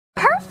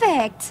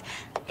perfect!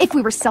 If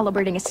we were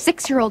celebrating a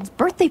 6-year-old's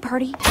birthday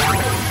party.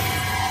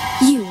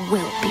 You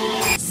will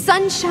be.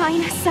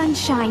 Sunshine,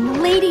 sunshine,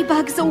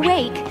 ladybugs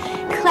awake.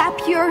 Clap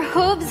your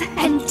hooves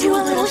and do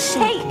a little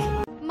shake.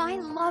 My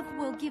love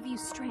will give you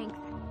strength.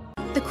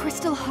 The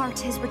crystal heart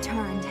has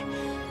returned.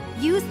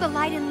 Use the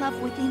light and love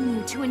within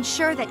you to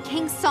ensure that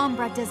King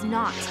Sombra does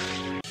not.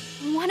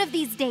 One of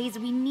these days,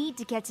 we need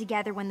to get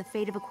together when the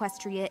fate of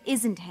Equestria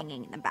isn't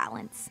hanging in the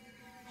balance.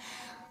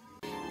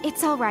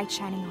 It's all right,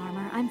 Shining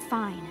Armor. I'm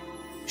fine.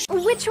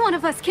 Which one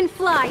of us can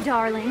fly,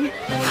 darling?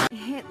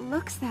 It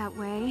looks that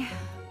way.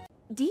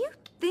 Do you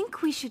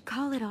think we should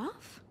call it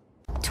off?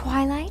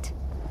 Twilight?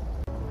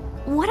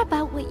 What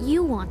about what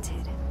you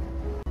wanted?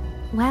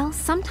 Well,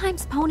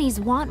 sometimes ponies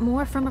want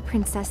more from a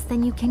princess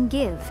than you can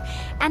give,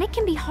 and it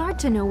can be hard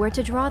to know where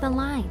to draw the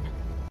line.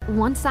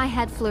 Once I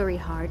had Flurry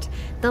Heart,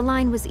 the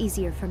line was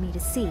easier for me to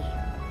see.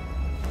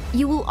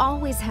 You will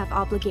always have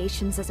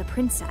obligations as a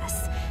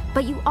princess,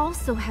 but you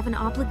also have an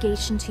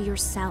obligation to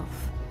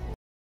yourself.